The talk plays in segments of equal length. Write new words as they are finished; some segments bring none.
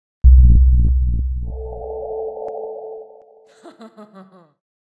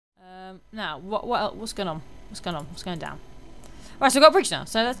Now, what's going on? What's going on? What's going down? Right, so we've got a bridge now.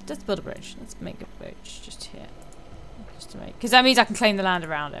 So let's build a bridge. Let's make a bridge just here. Just to make, because that means I can claim the land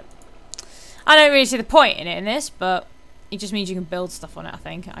around it. I don't really see the point in this, but it just means you can build stuff on it, I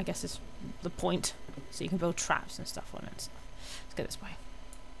think. I guess is the point. So you can build traps and stuff on it. So let's go this way.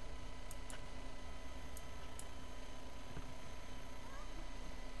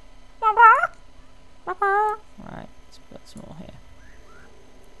 Right, let's put some more here.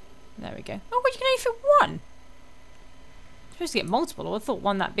 There we go. Oh, but you can only fit one. You're supposed to get multiple. I thought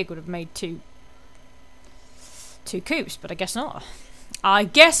one that big would have made two coops, but I guess not. I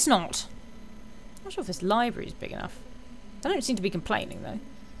guess not. I'm not sure if this library is big enough. I don't seem to be complaining though.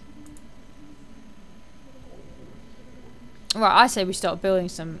 Right, I say we start building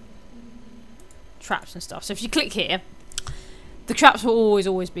some traps and stuff. So if you click here, the traps will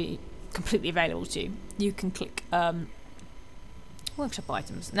always be completely available to you. You can click workshop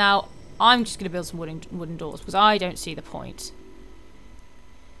items. Now, I'm just going to build some wooden doors because I don't see the point.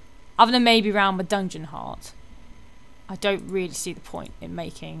 Other than maybe around my dungeon heart, I don't really see the point in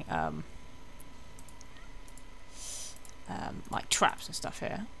making like traps and stuff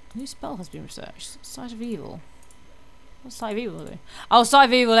here. New spell has been researched. Sight of Evil. What's Sight of Evil do? Oh, Sight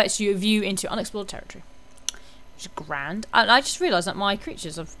of Evil lets you view into unexplored territory. Which is grand. And I just realised that my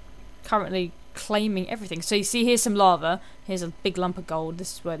creatures are currently claiming everything. So you see here's some lava. Here's a big lump of gold.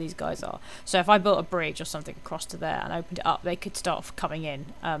 This is where these guys are. So if I built a bridge or something across to there and opened it up, they could start coming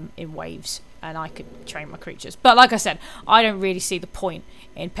in waves. And I could train my creatures. But like I said, I don't really see the point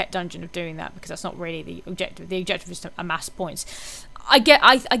in Pet Dungeon of doing that because that's not really the objective. The objective is to amass points. I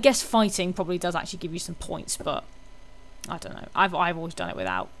guess fighting probably does actually give you some points, but I don't know. I've always done it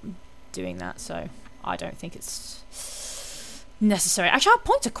without doing that, so I don't think it's necessary. Actually, our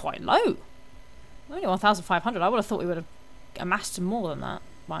points are quite low. Only 1,500. I would have thought we would have amassed some more than that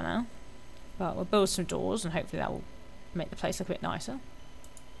by now. But we'll build some doors and hopefully that will make the place look a bit nicer.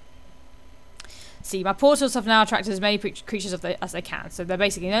 See, my portals have now attracted as many creatures as they can. So they're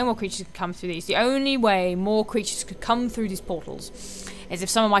basically no more creatures can come through these. The only way more creatures could come through these portals is if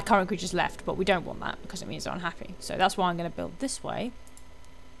some of my current creatures left. But we don't want that because it means they're unhappy. So that's why I'm going to build this way.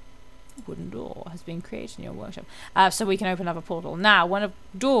 A wooden door has been created in your workshop. So we can open up a portal. Now, when a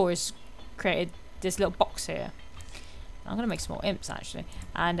door is created, this little box here. I'm going to make some more imps actually.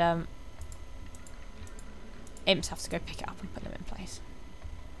 And imps have to go pick it up and put them in place.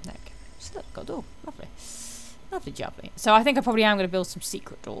 There we go. So look, got a door. Lovely. Lovely jubbly. So I think I probably am going to build some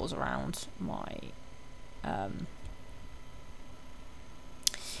secret doors around my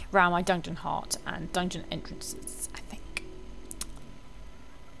dungeon heart and dungeon entrances, I think.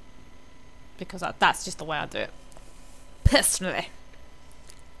 Because that's just the way I do it. Personally.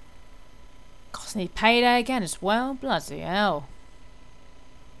 Gosh, I need payday again as well. Bloody hell.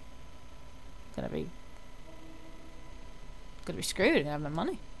 Gonna be screwed. I don't have no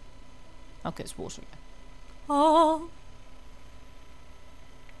money. Okay, it's water again. Oh.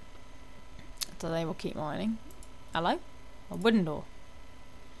 So they will keep mining. Hello? A wooden door.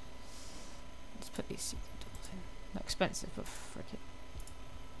 Let's put these secret doors in. They're expensive, but frick it.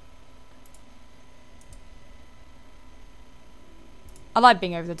 I like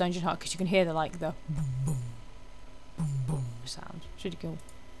being over the dungeon heart because you can hear the boom boom boom boom sound. It's really cool.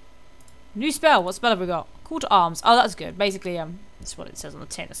 New spell. What spell have we got? Call to arms. Oh, that's good. Basically, that's what it says on the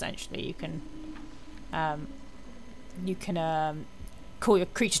tin. Essentially, you can call your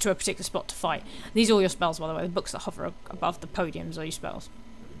creature to a particular spot to fight. These are all your spells, by the way. The books that hover above the podiums are your spells.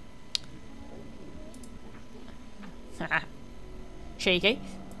 Cheeky.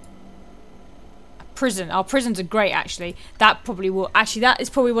 Prison. Our prisons are great, actually. That is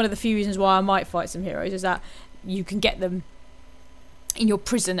probably one of the few reasons why I might fight some heroes, is that you can get them in your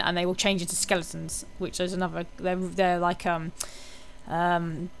prison and they will change into skeletons, which is another. They're like they're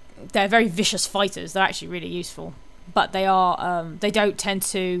very vicious fighters. They're actually really useful, but they are they don't tend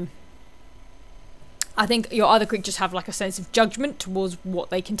to. I think your other creatures have like a sense of judgment towards what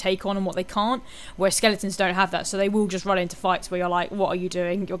they can take on and what they can't, where skeletons don't have that. So they will just run into fights where you're like, what are you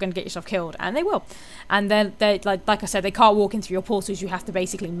doing? You're going to get yourself killed. And they will. And then they like I said, they can't walk in through your portals. You have to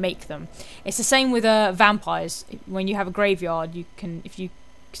basically make them. It's the same with vampires. When you have a graveyard, you can, if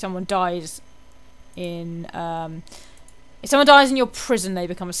someone dies in your prison, they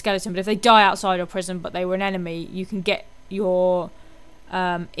become a skeleton. But if they die outside your prison but they were an enemy, you can get your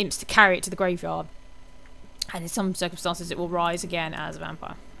imps to carry it to the graveyard. And in some circumstances, it will rise again as a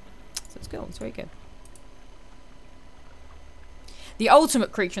vampire. So it's cool. It's very good. The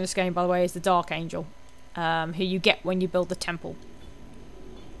ultimate creature in this game, by the way, is the Dark Angel, who you get when you build the temple.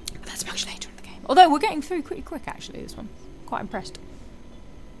 But that's much later in the game. Although we're getting through pretty quick, actually, this one. quite impressed.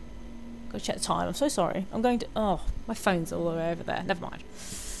 Gotta check the time. I'm so sorry. I'm going to... Oh, my phone's all the way over there. Never mind.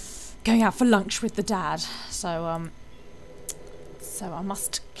 Going out for lunch with the dad. So, so I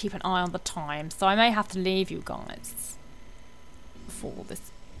must keep an eye on the time. So I may have to leave you guys before this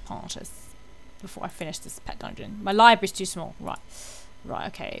part is... Before I finish this pet dungeon. My library's too small. Right. Right,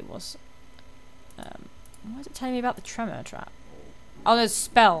 okay. It was... why is it telling me about the tremor trap? Oh, there's a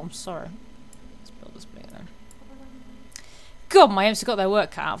spell. I'm sorry. Let's build this bit then. God, my imps have got their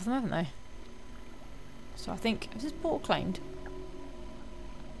work cut out for them, haven't they? So I think... Is this portal claimed?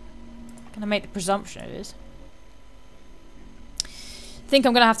 Can I make the presumption it is? I think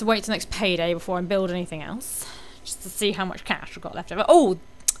I'm going to have to wait till next payday before I build anything else. Just to see how much cash I've got left over. Oh!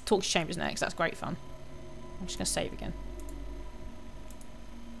 Torch Chamber's next. That's great fun. I'm just going to save again.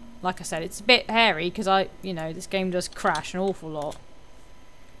 Like I said, it's a bit hairy because you know, this game does crash an awful lot.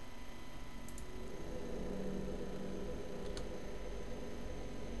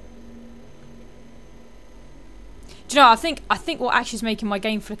 Do you know, I think what actually is making my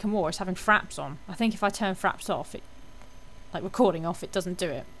game flicker more is having fraps on. I think if I turn fraps off, it, like recording off, it doesn't do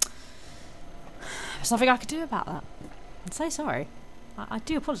it. There's nothing I could do about that. I'm so sorry. I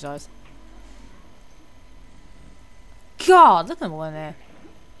do apologise. God, look at them all in there.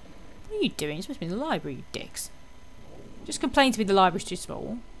 What are you doing? You're supposed to be in the library, you dicks. Just complain to me the library's too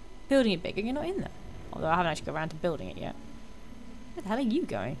small. Building it bigger, you're not in there. Although I haven't actually got around to building it yet. Where the hell are you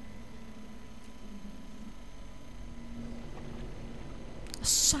going? A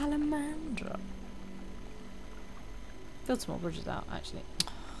salamander. Build some more bridges out, actually.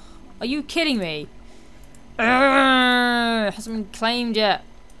 Are you kidding me? Hasn't been claimed yet.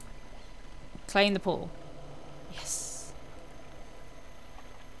 Claim the pool. Yes.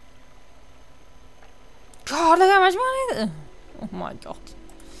 God, look how much money! Oh my god.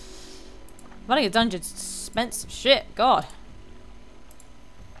 Running a dungeon's expensive shit. God.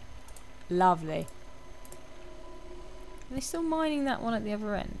 Lovely. Are they still mining that one at the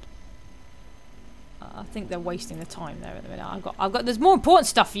other end? I think they're wasting the time there at the minute. I've got. There's more important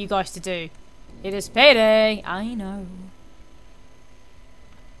stuff for you guys to do. It is payday. I know.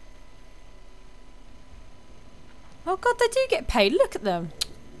 Oh god, they do get paid. Look at them.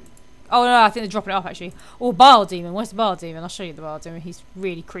 Oh no, I think they're dropping it off actually. Oh, Bile Demon. Where's the Bile Demon? I'll show you the Bile Demon. He's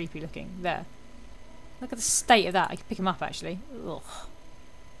really creepy looking. There. Look at the state of that. I can pick him up actually. Ugh.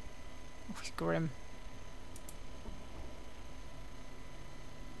 Oh, he's grim.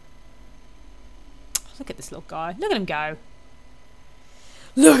 Look at this little guy. Look at him go.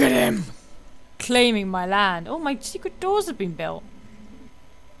 Look at him! Claiming my land. Oh, my secret doors have been built.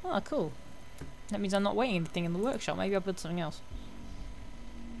 Oh, cool. That means I'm not waiting anything in the workshop. Maybe I'll build something else.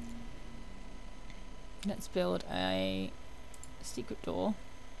 Let's build a secret door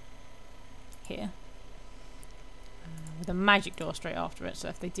here. With a magic door straight after it, so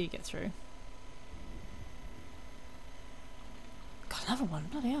if they do get through. Got another one.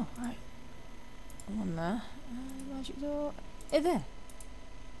 Bloody hell. Right. One there. Magic door. There.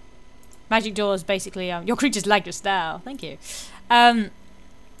 Magic door is basically your creature's leg just now. Thank you. Yeah,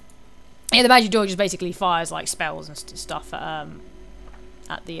 the magic door just basically fires like spells and stuff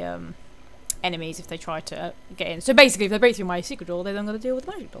at the enemies if they try to get in. So basically, if they break through my secret door, they're then going to deal with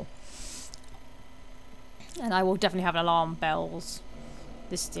the magic door. And I will definitely have an alarm bells.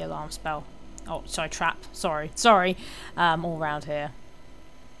 This is the alarm spell. Oh, sorry, trap. Sorry. All around here,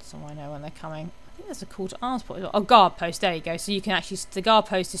 so I know when they're coming. I think there's a call to arms point. Oh, guard post. There you go. So you can actually, the guard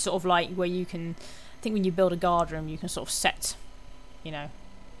post is sort of like where you can, I think when you build a guard room, you can sort of set, you know.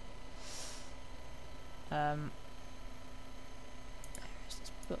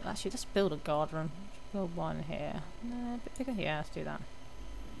 Actually, let's build a guard room. Let's build one here. No, a bit bigger. Yeah, let's do that.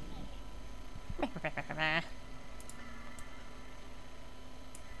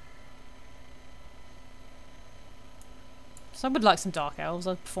 So I would like some dark elves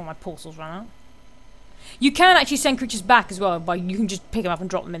before my portals run out. You can actually send creatures back as well, but you can just pick them up and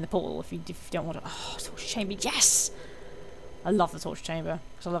drop them in the portal if you don't want to. Oh, torch chamber, yes! I love the torch chamber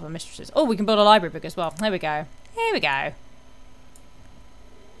because I love the mistresses. Oh, we can build a library book as well. There we go. Here we go.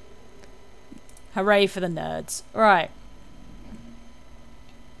 Hooray for the nerds. Right.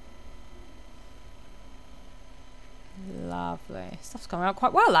 Lovely. Stuff's coming out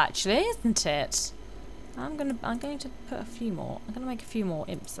quite well actually, isn't it? I'm going to put a few more. I'm going to make a few more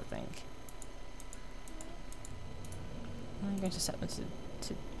imps, I think. I'm going to set them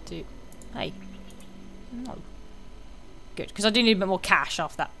to do... Hey. No. Good, because I do need a bit more cash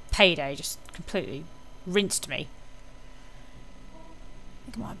after that payday just completely rinsed me. I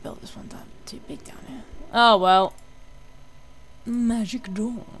think I might have built this one down too big down here. Oh, well. Magic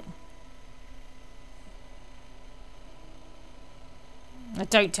door. I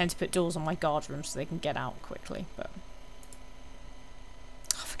don't tend to put doors on my guard rooms so they can get out quickly, but...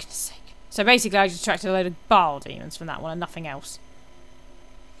 Oh, for goodness sake. So basically I just attracted a load of bile demons from that one and nothing else.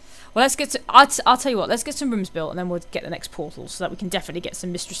 Well, let's get to... I'll tell you what, let's get some rooms built and then we'll get the next portal so that we can definitely get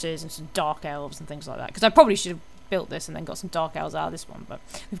some mistresses and some dark elves and things like that. Because I probably should have built this and then got some dark elves out of this one, but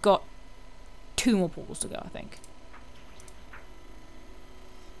we've got 2 more portals to go, I think.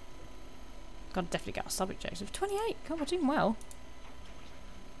 Gotta definitely get our sub-objectives. 28! God, we're doing well.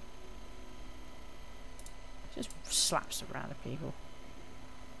 Just slaps around at people.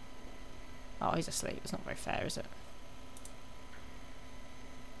 Oh, he's asleep. It's not very fair, is it?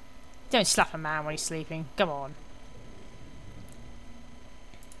 Don't slap a man when he's sleeping. Come on.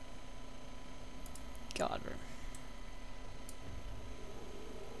 Guard room.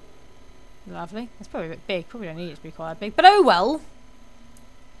 Lovely. That's probably a bit big. Probably don't need it to be quite big. But oh well!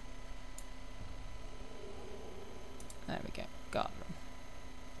 There we go. Guard room.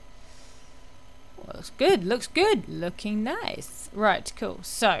 Well, looks good. Looks good. Looking nice. Right, cool.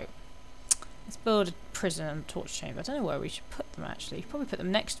 So, let's build a prison and a torture chamber. I don't know where we should put them, actually. Probably put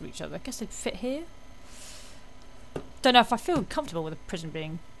them next to each other. I guess they'd fit here. Don't know if I feel comfortable with a prison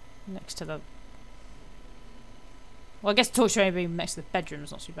being next to the... Well, I guess the torture chamber being next to the bedroom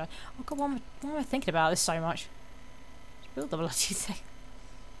is not too bad. Oh god, why am I thinking about this so much? Just build the bloody thing.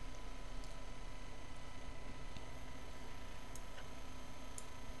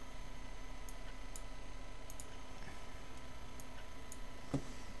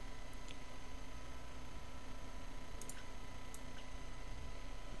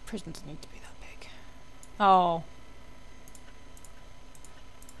 Prison doesn't need to be that big. Oh.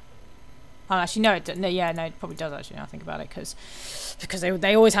 Oh, actually, no, it no, yeah, no, it probably does actually. Now I think about it, because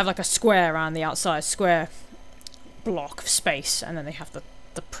they always have like a square around the outside, square block of space, and then they have the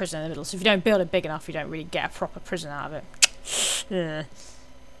prison in the middle. So if you don't build it big enough, you don't really get a proper prison out of it. Yeah.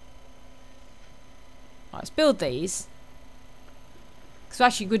 Right, let's build these. Because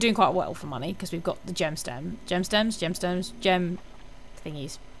actually, we're doing quite well for money because we've got the gem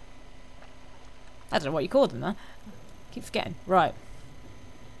thingies. I don't know what you call them, though. Keep forgetting. Right.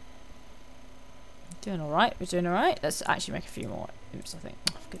 Doing alright. We're doing alright. Let's actually make a few more imps, I think.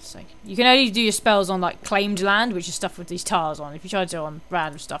 Oh, for goodness sake. You can only do your spells on, like, claimed land, which is stuff with these tiles on. If you try to do it on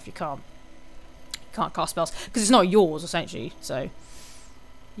random stuff, you can't. You can't cast spells. Because it's not yours, essentially. So,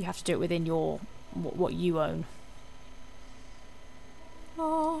 you have to do it within your... what you own.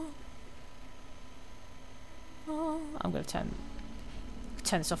 Oh. Oh. I'm going to turn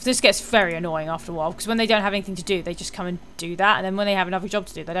this off. This gets very annoying after a while because when they don't have anything to do, they just come and do that, and then when they have another job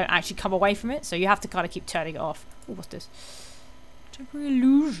to do, they don't actually come away from it. So you have to kind of keep turning it off. Oh, what's this? Temporary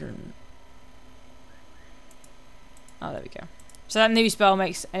illusion. Oh, there we go. So that new spell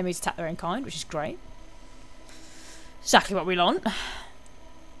makes enemies attack their own kind, which is great. Exactly what we want.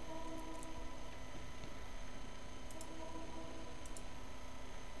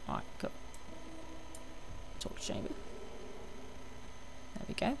 Alright, cool. Torture chamber. There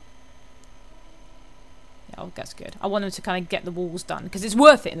we go. Yeah, oh, that's good. I want them to kind of get the walls done because it's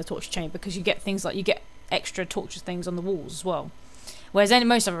worth it in the torture chamber because you get things like you get extra torture things on the walls as well. Whereas in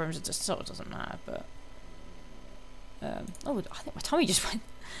most other rooms it just sort of doesn't matter. But oh, I think my tummy just went.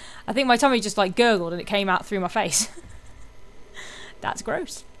 I think my tummy just like gurgled and it came out through my face. That's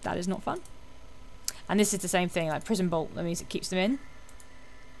gross. That is not fun. And this is the same thing. Like prison bolt. That means it keeps them in.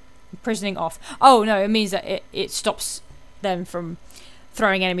 Prisoning off. Oh no, it means that it stops them from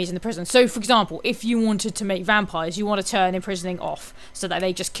throwing enemies in the prison. So, for example, if you wanted to make vampires, you want to turn imprisoning off so that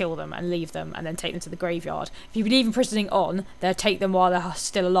they just kill them and leave them and then take them to the graveyard. If you leave imprisoning on, they'll take them while they're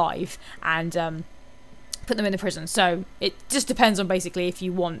still alive and put them in the prison. So, it just depends on basically if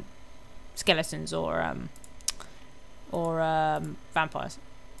you want skeletons or vampires.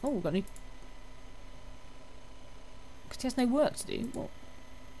 Oh, we've got any... Because he has no work to do.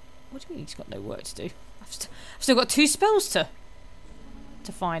 What do you mean he's got no work to do? I've still got 2 spells to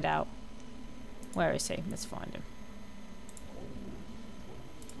find out. Where is he? Let's find him.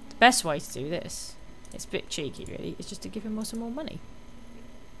 The best way to do this, it's a bit cheeky really, is just to give him some more money.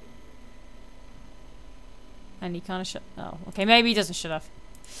 And he kind of shut... Oh, okay, maybe he doesn't shut up.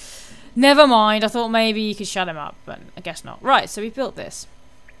 Never mind, I thought maybe you could shut him up, but I guess not. Right, so we built this.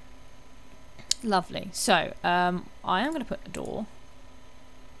 Lovely. So, I am going to put a door.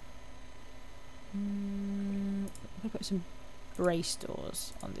 I'm going to put some brace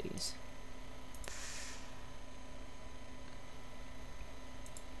doors on these.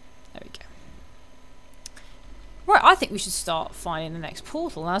 There we go. Right, I think we should start finding the next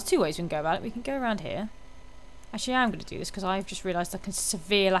portal. Now, there's 2 ways we can go about it. We can go around here. Actually, I am going to do this because I've just realised the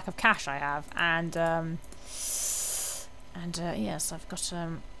severe lack of cash I have. And, And yes, I've got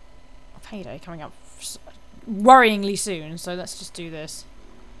a payday coming up worryingly soon, so let's just do this.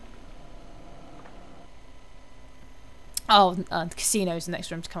 Oh, the casino's the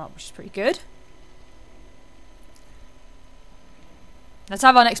next room to come up, which is pretty good. Let's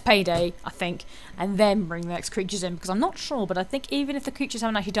have our next payday, I think, and then bring the next creatures in, because I'm not sure, but I think even if the creatures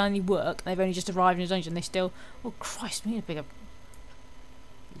haven't actually done any work, they've only just arrived in a dungeon, they still... Oh, Christ, we need a bigger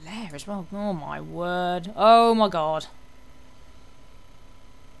lair as well. Oh, my word. Oh, my God.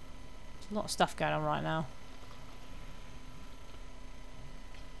 There's a lot of stuff going on right now.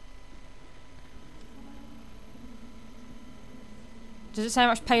 Does it say how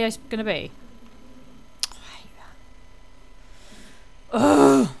much payday's going to be?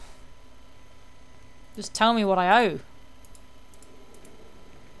 Ugh. Just tell me what I owe.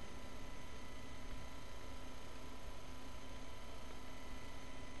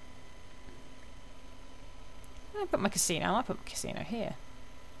 I put my casino. I put my casino here.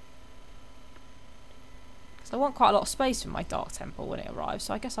 Because I want quite a lot of space for my Dark Temple when it arrives,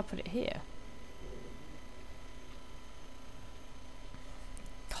 so I guess I'll put it here.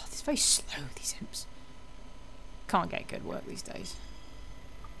 God, it's very slow, these imps. Can't get good work these days.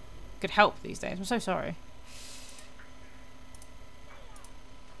 Good help these days. I'm so sorry.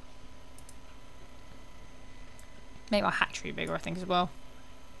 Make my hatchery bigger, I think, as well.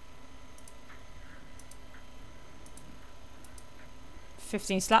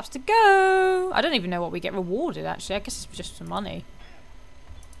 $15 slaps to go. I don't even know what we get rewarded, actually. I guess it's just some money.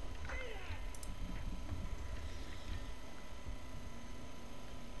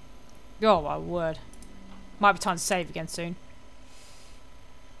 Oh, my word. Might be time to save again soon.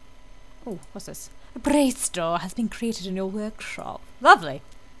 Oh, what's this? A brace door has been created in your workshop. Lovely.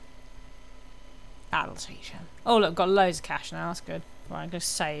 That'll teach him. Oh, look, got loads of cash now. That's good. Right, I'm going to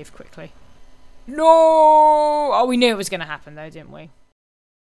save quickly. No! Oh, we knew it was going to happen, though, didn't we?